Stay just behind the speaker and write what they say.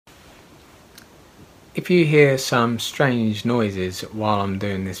If you hear some strange noises while I'm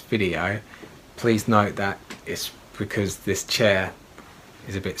doing this video, please note that it's because this chair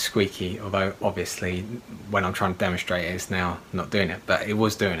is a bit squeaky, although obviously when I'm trying to demonstrate it, it's now not doing it, but it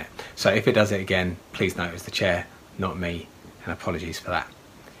was doing it. So if it does it again, please note it's the chair, not me, and apologies for that.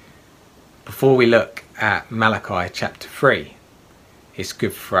 Before we look at Malachi chapter 3, it's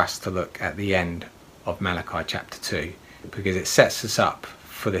good for us to look at the end of Malachi chapter 2, because it sets us up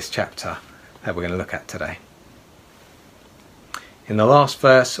for this chapter that we're going to look at today. In the last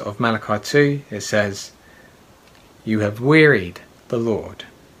verse of Malachi 2, it says, "You have wearied the Lord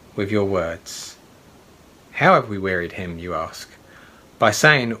with your words." How have we wearied him, you ask? By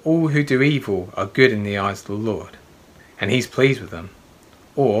saying all who do evil are good in the eyes of the Lord, and he's pleased with them.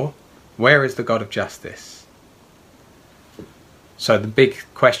 Or, where is the God of justice? So the big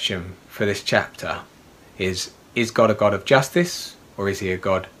question for this chapter is God a God of justice, or is he a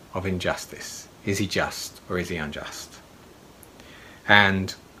God of injustice? Is he just, or is he unjust?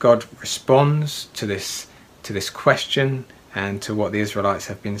 And God responds to this question and to what the Israelites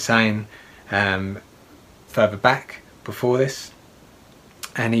have been saying further back before this.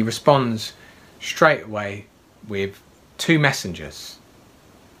 And he responds straight away with two messengers.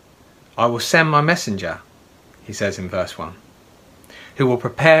 "I will send my messenger," he says in verse 1, "who will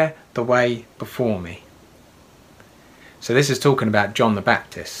prepare the way before me." So this is talking about John the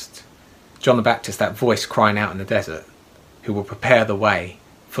Baptist. John the Baptist, that voice crying out in the desert, who will prepare the way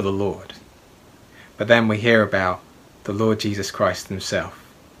for the Lord. But then we hear about the Lord Jesus Christ himself.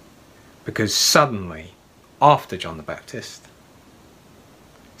 Because suddenly, after John the Baptist,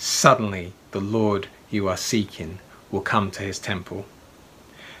 suddenly the Lord you are seeking will come to his temple.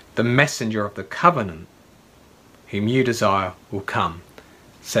 The messenger of the covenant, whom you desire, will come,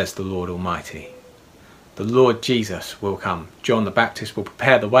 says the Lord Almighty. The Lord Jesus will come. John the Baptist will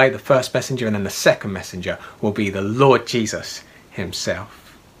prepare the way, the first messenger, and then the second messenger will be the Lord Jesus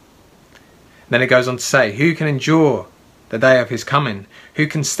himself. Then it goes on to say, "Who can endure the day of his coming? Who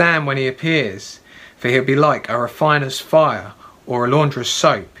can stand when he appears? For he'll be like a refiner's fire or a launderer's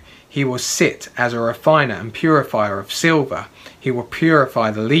soap. He will sit as a refiner and purifier of silver. He will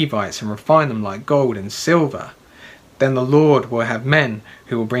purify the Levites and refine them like gold and silver. Then the Lord will have men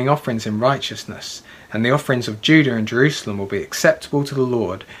who will bring offerings in righteousness, and the offerings of Judah and Jerusalem will be acceptable to the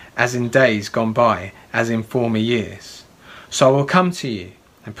Lord, as in days gone by, as in former years. So I will come to you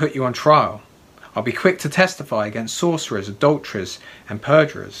and put you on trial. I'll be quick to testify against sorcerers, adulterers, and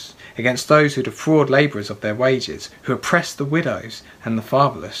perjurers, against those who defraud labourers of their wages, who oppress the widows and the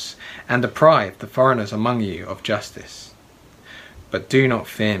fatherless, and deprive the foreigners among you of justice. But do not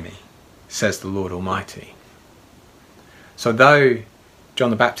fear me, says the Lord Almighty." So though John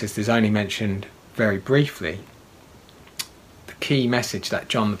the Baptist is only mentioned very briefly, the key message that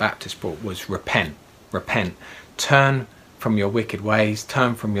John the Baptist brought was repent, repent, turn from your wicked ways,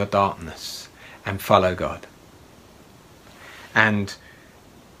 turn from your darkness, and follow God. And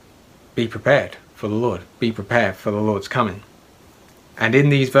be prepared for the Lord, be prepared for the Lord's coming. And in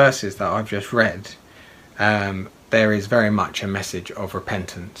these verses that I've just read, there is very much a message of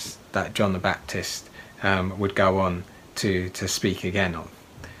repentance that John the Baptist would go on to speak again of,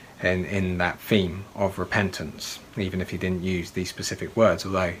 in that theme of repentance, even if he didn't use these specific words,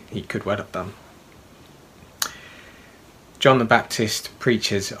 although he could well have done. John the Baptist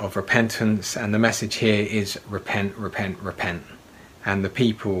preaches of repentance, and the message here is repent, repent, repent. And the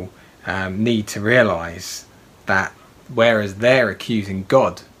people need to realise that whereas they're accusing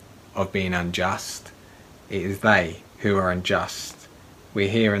God of being unjust, it is they who are unjust. We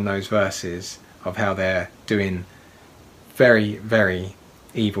hear in those verses of how they're doing very, very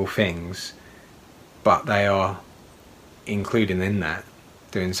evil things, but they are, including in that,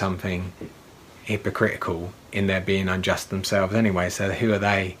 doing something hypocritical in their being unjust themselves anyway. So who are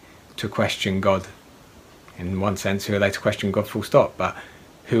they to question God? In one sense, who are they to question God full stop? But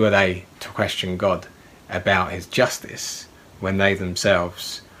who are they to question God about his justice when they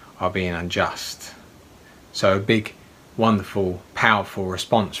themselves are being unjust? So a big, wonderful, powerful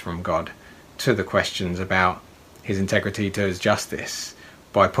response from God to the questions about his integrity, to his justice,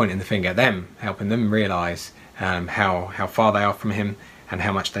 by pointing the finger at them, helping them realise how far they are from him and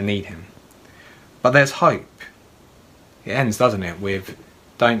how much they need him. But there's hope. It ends, doesn't it, with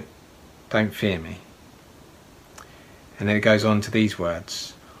don't fear me. And then it goes on to these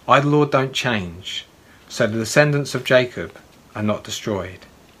words: "I, the Lord, don't change, so the descendants of Jacob are not destroyed.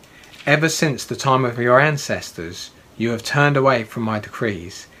 Ever since the time of your ancestors, you have turned away from my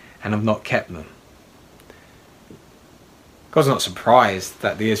decrees and have not kept them." God's not surprised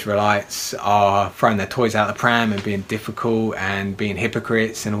that the Israelites are throwing their toys out the pram and being difficult and being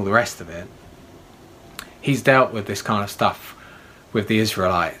hypocrites and all the rest of it. He's dealt with this kind of stuff with the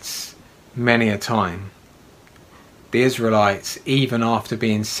Israelites many a time. The Israelites, even after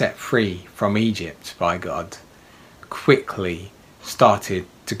being set free from Egypt by God, quickly started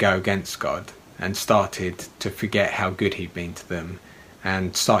to go against God and started to forget how good he'd been to them,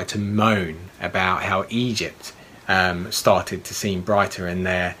 and started to moan about how Egypt started to seem brighter in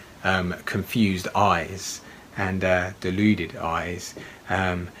their confused eyes and deluded eyes.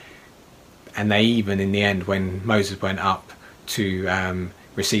 And they even, in the end, when Moses went up to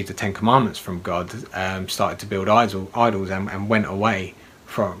receive the Ten Commandments from God, started to build idols and went away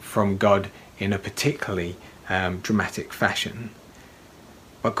from God in a particularly dramatic fashion.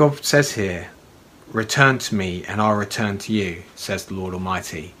 But God says here, "Return to me and I'll return to you," says the Lord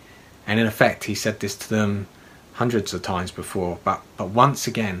Almighty. And in effect, he said this to them hundreds of times before, but once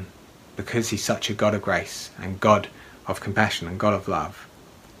again, because he's such a God of grace and God of compassion and God of love,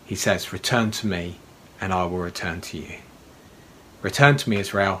 he says, "Return to me and I will return to you." Return to me,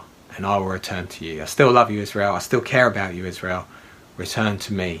 Israel, and I will return to you. I still love you, Israel. I still care about you, Israel. Return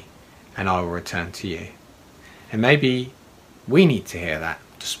to me and I will return to you. And maybe we need to hear that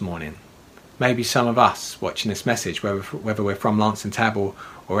this morning. Maybe some of us watching this message, whether we're from Lance and Tab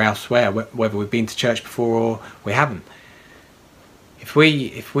or elsewhere, whether we've been to church before or we haven't, if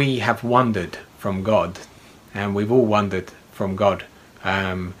we have wandered from God, and we've all wandered from God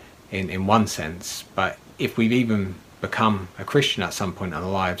in one sense, but if we've even become a Christian at some point in our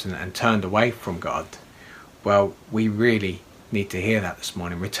lives and turned away from God, well, we really need to hear that this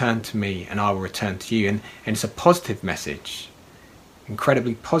morning. Return to me and I will return to you. And it's a positive message,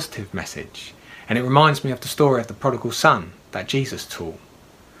 incredibly positive message. And it reminds me of the story of the prodigal son that Jesus taught,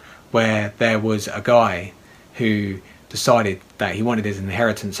 where there was a guy who decided that he wanted his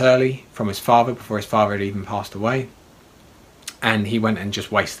inheritance early from his father, before his father had even passed away, and he went and just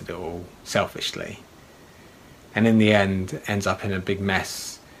wasted it all selfishly, and in the end ends up in a big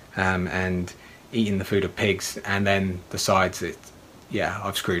mess and eating the food of pigs, and then decides that, yeah,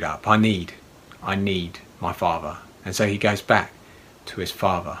 I've screwed up, I need my father. And so he goes back to his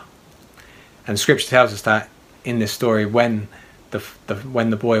father. And scripture tells us that in this story, when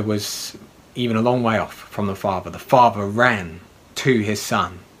the boy was even a long way off from the father ran to his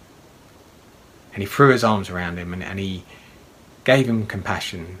son, and he threw his arms around him and he gave him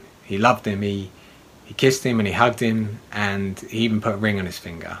compassion. He loved him, he kissed him and he hugged him, and he even put a ring on his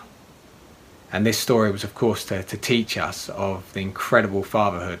finger. And this story was, of course, to teach us of the incredible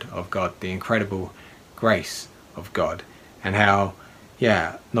fatherhood of God, the incredible grace of God, and how,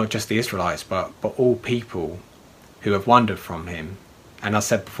 yeah, not just the Israelites, but all people who have wandered from him. And I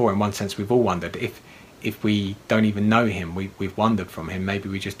said before, in one sense, we've all wandered. If we don't even know him, we've wandered from him. Maybe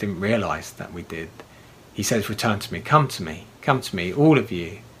we just didn't realise that we did. He says, "Return to me, come to me, all of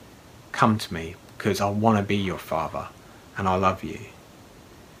you, come to me, because I want to be your father and I love you."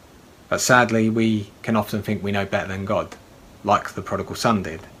 But sadly, we can often think we know better than God, like the prodigal son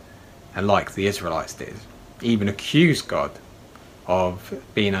did, and like the Israelites did. Even accuse God of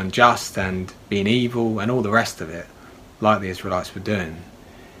being unjust and being evil and all the rest of it, like the Israelites were doing,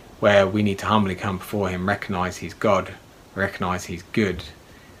 where we need to humbly come before him, recognise he's God, recognise he's good,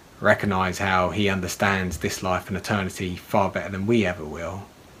 recognise how he understands this life and eternity far better than we ever will,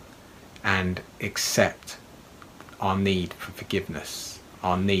 and accept our need for forgiveness,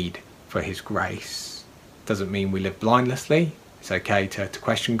 our need for his grace. Doesn't mean we live blindlessly. It's okay to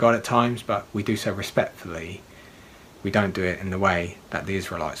question God at times, but we do so respectfully. We don't do it in the way that the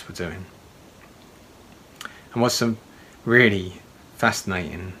Israelites were doing. And what's really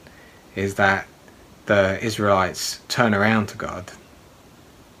fascinating is that the Israelites turn around to God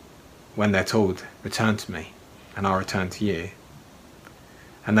when they're told, "Return to me and I'll return to you."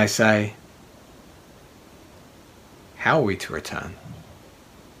 And they say, "How are we to return?"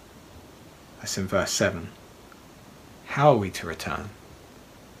 That's in verse 7. How are we to return?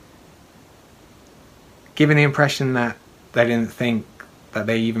 Giving the impression that they didn't think that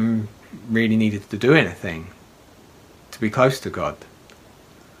they even really needed to do anything to be close to God.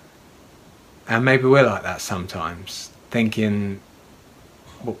 And maybe we're like that sometimes, thinking,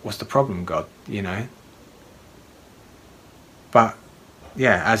 what's the problem, God, you know? But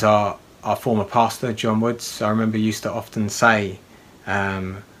yeah, as our former pastor, John Woods, I remember used to often say,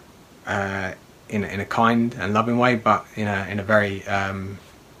 in a kind and loving way, but in a very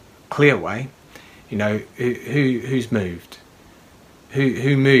clear way, you know, who's moved?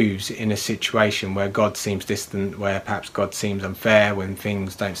 Who moves in a situation where God seems distant, where perhaps God seems unfair, when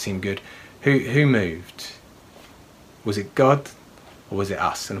things don't seem good? Who moved? Was it God or was it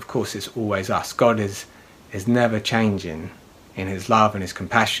us? And of course it's always us. God is never changing. in his love and his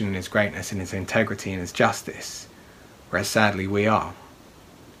compassion and his greatness and his integrity and his justice, whereas sadly we are.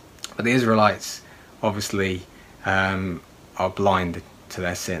 But the Israelites obviously are blind to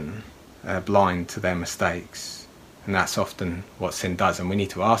their sin, blind to their mistakes, and that's often what sin does, and we need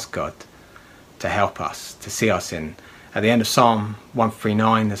to ask God to help us to see our sin. At the end of Psalm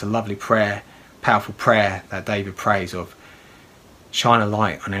 139 there's a lovely prayer, powerful prayer that David prays of, shine a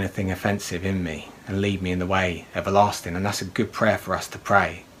light on anything offensive in me and lead me in the way everlasting. And that's a good prayer for us to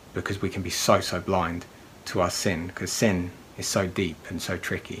pray, because we can be so blind to our sin, because sin is so deep and so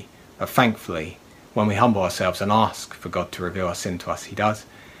tricky. But thankfully, when we humble ourselves and ask for God to reveal our sin to us, he does,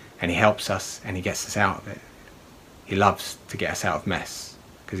 and he helps us and he gets us out of it. He loves to get us out of mess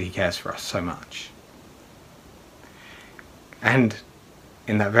because he cares for us so much. And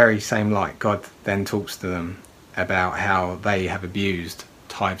in that very same light, God then talks to them about how they have abused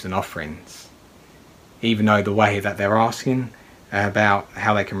tithes and offerings, even though the way that they're asking about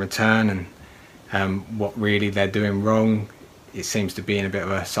how they can return and what really they're doing wrong, it seems to be in a bit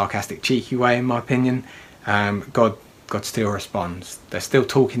of a sarcastic, cheeky way, in my opinion. God still responds. They're still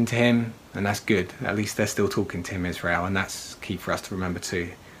talking to him, and that's good. At least they're still talking to him, Israel, and that's key for us to remember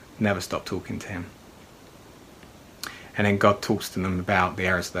too. Never stop talking to him. And then God talks to them about the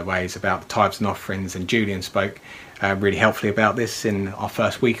errors of their ways, about the tithes and offerings. And Julian spoke really helpfully about this in our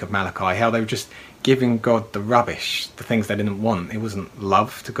first week of Malachi, how they were just giving God the rubbish, the things they didn't want. It wasn't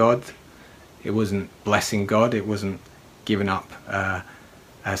love to God. It wasn't blessing God. It wasn't giving up a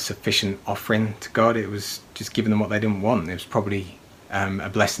sufficient offering to God. It was just giving them what they didn't want. It was probably a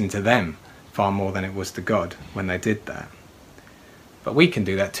blessing to them far more than it was to God when they did that. But we can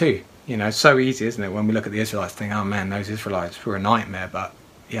do that too. You know, it's so easy, isn't it, when we look at the Israelites, think, oh man, those Israelites were a nightmare. But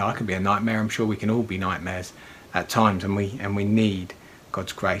yeah, I can be a nightmare. I'm sure we can all be nightmares at times, and we need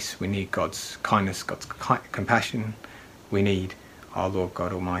God's grace. We need God's kindness, God's compassion. We need our Lord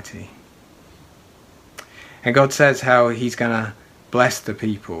God Almighty. And God says how he's going to bless the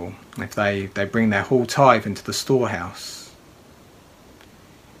people if they bring their whole tithe into the storehouse.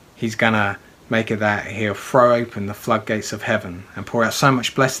 He's going to make it that he'll throw open the floodgates of heaven and pour out so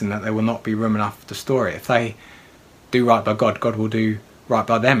much blessing that there will not be room enough to store it. If they do right by God, God will do right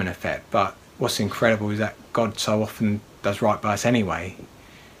by them in effect. But what's incredible is that God so often does right by us anyway.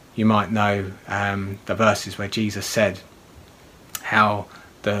 You might know the verses where Jesus said how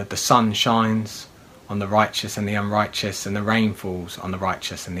the sun shines on the righteous and the unrighteous, and the rain falls on the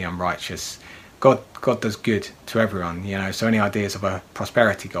righteous and the unrighteous. God does good to everyone, you know. So any ideas of a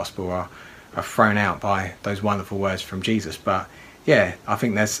prosperity gospel are thrown out by those wonderful words from Jesus. But yeah, I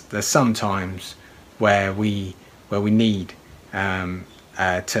think there's some times where we need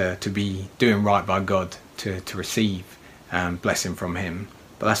to be doing right by God to receive blessing from him.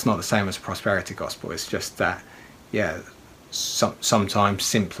 But that's not the same as a prosperity gospel. It's just that, yeah, sometimes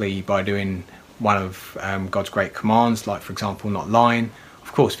simply by doing one of God's great commands, like for example not lying,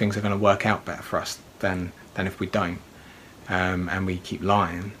 of course things are going to work out better for us than if we don't and we keep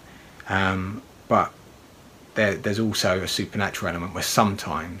lying. But there's also a supernatural element where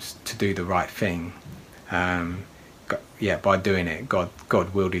sometimes to do the right thing, by doing it,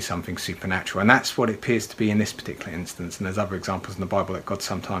 God will do something supernatural. And that's what it appears to be in this particular instance. And there's other examples in the Bible that God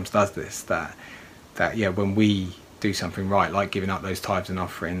sometimes does this, that when we do something right, like giving up those tithes and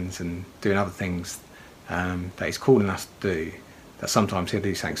offerings and doing other things that he's calling us to do, that sometimes he'll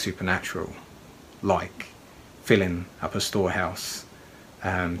do something supernatural, like filling up a storehouse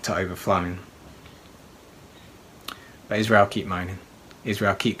to overflowing. But Israel keep moaning,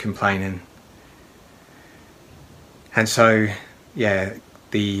 Israel keep complaining. And so, yeah,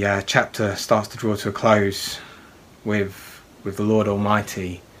 the chapter starts to draw to a close with the Lord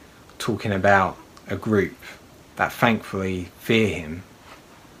Almighty talking about a group that thankfully fear him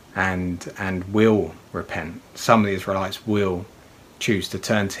and will repent. Some of the Israelites will choose to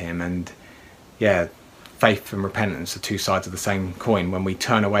turn to him, and yeah, faith and repentance are two sides of the same coin. When we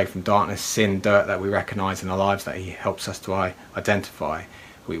turn away from darkness, sin, dirt that we recognise in our lives that he helps us to identify,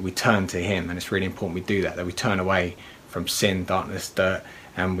 we turn to him, and it's really important we do that we turn away from sin, darkness, dirt,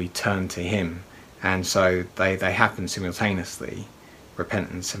 and we turn to him. And so they happen simultaneously,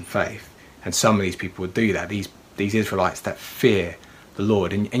 repentance and faith. And some of these people would do that, these Israelites that fear the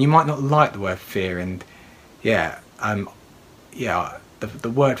Lord. And you might not like the word fear, and the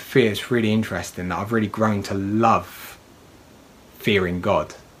word fear is really interesting. I've really grown to love fearing God.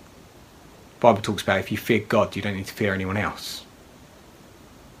 The Bible talks about if you fear God, you don't need to fear anyone else.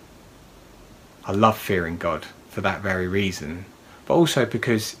 I love fearing God for that very reason, but also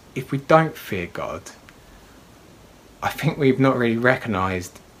because if we don't fear God, I think we've not really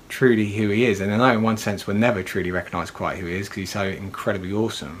recognised truly who he is. And I know in one sense we'll never truly recognise quite who he is because he's so incredibly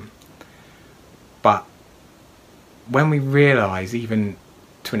awesome. But when we realise, even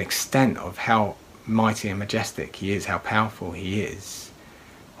to an extent, of how mighty and majestic he is, how powerful he is,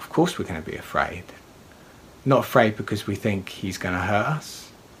 of course we're going to be afraid. Not afraid because we think he's going to hurt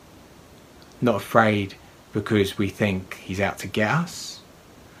us. Not afraid because we think he's out to get us.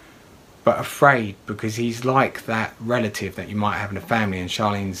 But afraid because he's like that relative that you might have in a family, and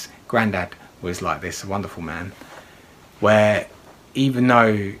Charlene's granddad was like this, a wonderful man, where even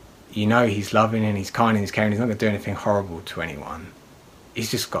though you know he's loving and he's kind and he's caring, he's not going to do anything horrible to anyone, he's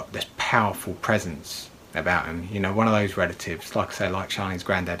just got this powerful presence about him. You know, one of those relatives, like I say, like Charlene's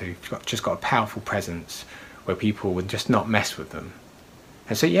granddad, who's just got a powerful presence where people would just not mess with them.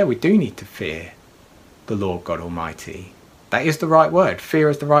 And so yeah, we do need to fear the Lord God Almighty. That is the right word. Fear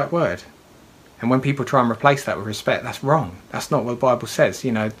is the right word. And when people try and replace that with respect, that's wrong. That's not what the Bible says.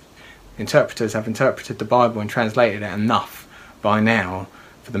 You know, interpreters have interpreted the Bible and translated it enough by now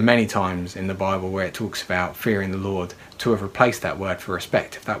for the many times in the Bible where it talks about fearing the Lord to have replaced that word for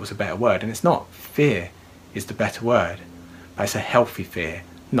respect, if that was a better word. And it's not. Fear is the better word. But it's a healthy fear,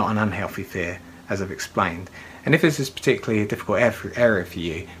 not an unhealthy fear, as I've explained. And if this is particularly a difficult area for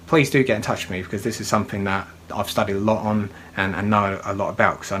you, please do get in touch with me, because this is something that I've studied a lot on and know a lot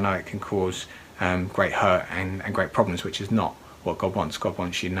about, because I know it can cause great hurt and great problems, which is not what God wants. God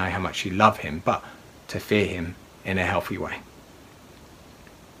wants you to know how much you love him, but to fear him in a healthy way.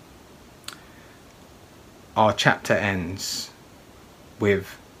 Our chapter ends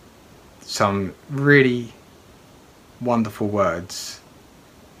with some really wonderful words.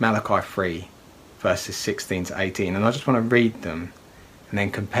 Malachi 3 verses 16 to 18, and I just want to read them and then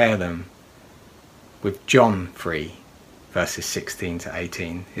compare them with John 3 verses 16 to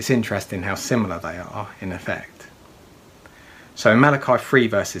 18. It's interesting how similar they are in effect. So in Malachi 3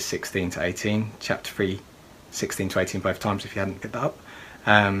 verses 16 to 18, chapter 3 16 to 18 both times if you hadn't picked that up,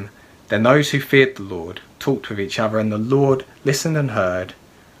 then those who feared the Lord talked with each other, and the Lord listened and heard.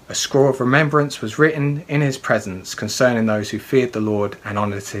 A scroll of remembrance was written in his presence concerning those who feared the Lord and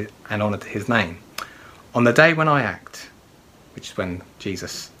honoured his name. On the day when I act, which is when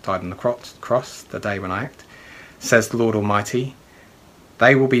Jesus died on the cross, the day when I act, says the Lord Almighty,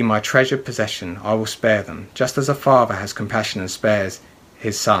 they will be my treasured possession. I will spare them, just as a father has compassion and spares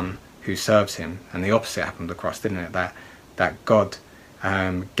his son who serves him. And the opposite happened on the cross, didn't it? That God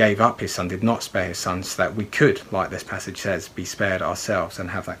gave up his son, did not spare his son, so that we could, like this passage says, be spared ourselves and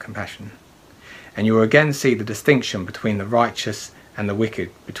have that compassion. And you will again see the distinction between the righteous and the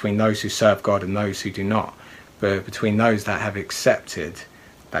wicked, between those who serve God and those who do not, but between those that have accepted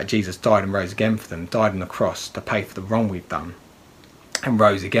that Jesus died and rose again for them, died on the cross to pay for the wrong we've done, and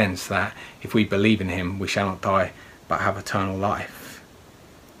rose again so that if we believe in him we shall not die but have eternal life.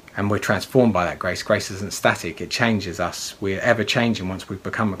 And we're transformed by that grace. Grace isn't static, it changes us. We're ever changing once we've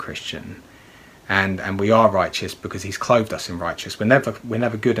become a Christian, and we are righteous because he's clothed us in righteousness. We're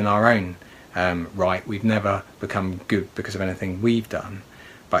never good in our own right. We've never become good because of anything we've done,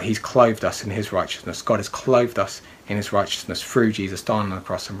 but he's clothed us in his righteousness. God has clothed us in his righteousness through Jesus dying on the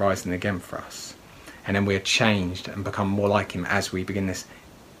cross and rising again for us. And then we're changed and become more like him as we begin this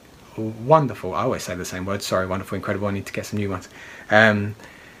wonderful, I always say the same word, sorry, wonderful, incredible, I need to get some new ones.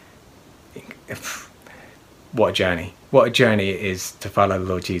 What a journey it is to follow the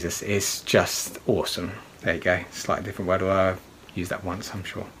Lord Jesus. It's just awesome. There you go, slightly different word, although I've used that once, I'm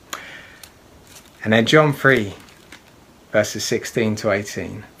sure. And then John 3 verses 16 to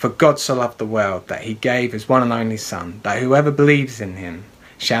 18. For God so loved the world that he gave his one and only Son, that whoever believes in him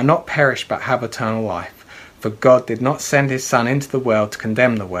shall not perish but have eternal life. For God did not send his Son into the world to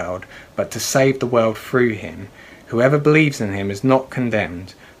condemn the world, but to save the world through him. Whoever believes in him is not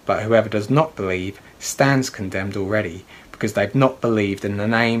condemned, but whoever does not believe stands condemned already, because they've not believed in the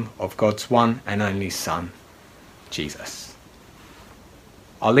name of God's one and only Son, Jesus.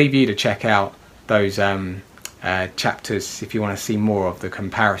 I'll leave you to check out those chapters if you want to see more of the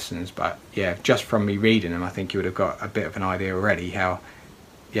comparisons, but yeah, just from me reading them I think you would have got a bit of an idea already how,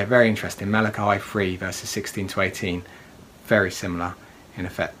 yeah, very interesting. Malachi 3 verses 16 to 18, very similar in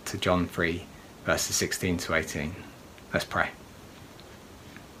effect to John 3 verses 16 to 18. Let's pray.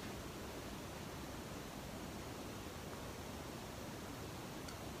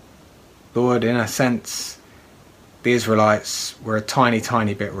 Lord, in a sense the Israelites were a tiny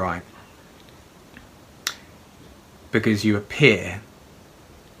bit right, because you appear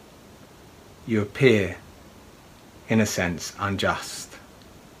in a sense unjust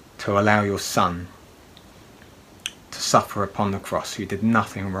to allow your Son to suffer upon the cross, who did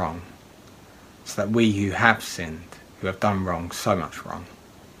nothing wrong, so that we who have sinned, who have done wrong, so much wrong,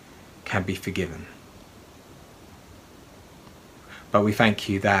 can be forgiven. But we thank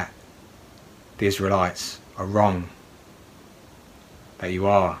you that the Israelites are wrong, that you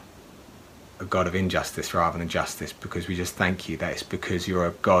are a God of injustice rather than justice, because we just thank you that it's because you're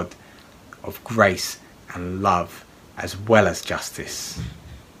a God of grace and love as well as justice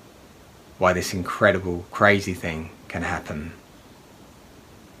why this incredible, crazy thing can happen.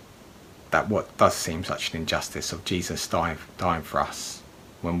 That what does seem such an injustice of Jesus dying for us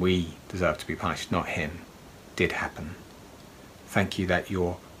when we deserve to be punished, not him, did happen. Thank you that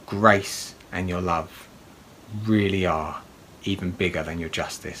your grace and your love really are even bigger than your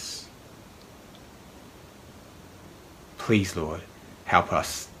justice. Please, Lord, help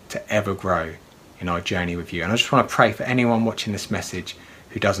us to ever grow in our journey with you. And I just want to pray for anyone watching this message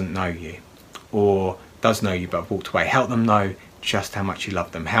who doesn't know you, or does know you but have walked away. Help them know just how much you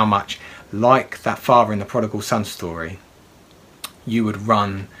love them, how much, like that father in the prodigal son story, you would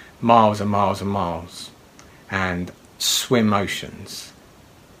run miles and miles and miles and swim oceans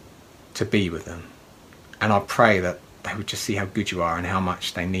to be with them. And I pray that they would just see how good you are and how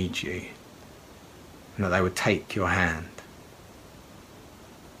much they need you, and that they would take your hand.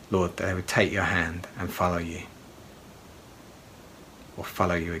 Lord, that they would take your hand and follow you, or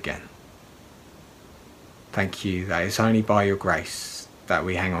follow you again. Thank you that it's only by your grace that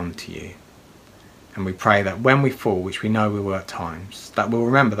we hang on to you. And we pray that when we fall, which we know we will at times, that we'll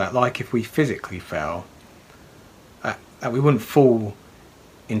remember that, like if we physically fell, that we wouldn't fall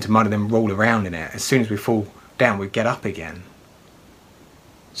into mud and then roll around in it. As soon as we fall down, we get up again.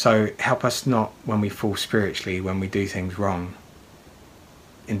 So help us not, when we fall spiritually, when we do things wrong,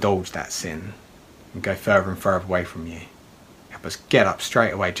 indulge that sin and go further and further away from you. Help us get up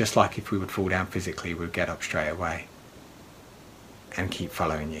straight away, just like if we would fall down physically, we'd get up straight away and keep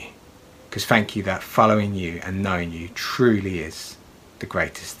following you. Because thank you that following you and knowing you truly is the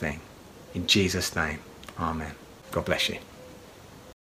greatest thing. In Jesus' name, amen. God bless you.